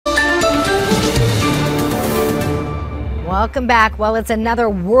Welcome back. Well, it's another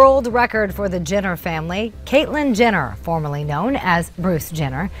world record for the Jenner family. Caitlyn Jenner, formerly known as Bruce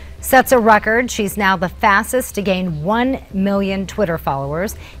Jenner, sets a record. She's now the fastest to gain 1 million Twitter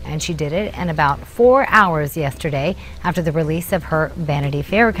followers, and she did it in about 4 hours yesterday after the release of her Vanity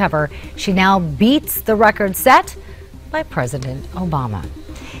Fair cover. She now beats the record set by President Obama.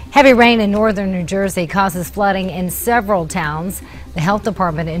 Heavy rain in northern New Jersey causes flooding in several towns. The health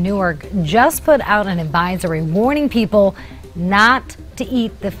department in Newark just put out an advisory warning people not to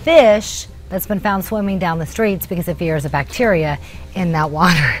eat the fish that's been found swimming down the streets because it fears a bacteria in that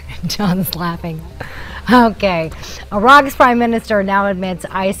water. John's laughing. Okay. Iraq's prime minister now admits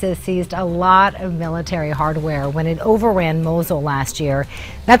ISIS seized a lot of military hardware when it overran Mosul last year.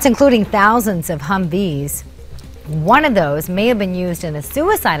 That's including thousands of Humvees. One of those may have been used in a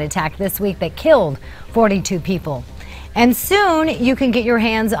suicide attack this week that killed 42 people. And soon you can get your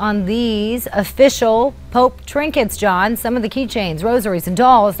hands on these official Pope trinkets, John. Some of the keychains, rosaries, and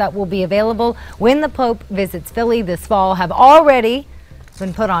dolls that will be available when the Pope visits Philly this fall have already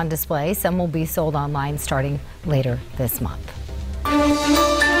been put on display. Some will be sold online starting later this month.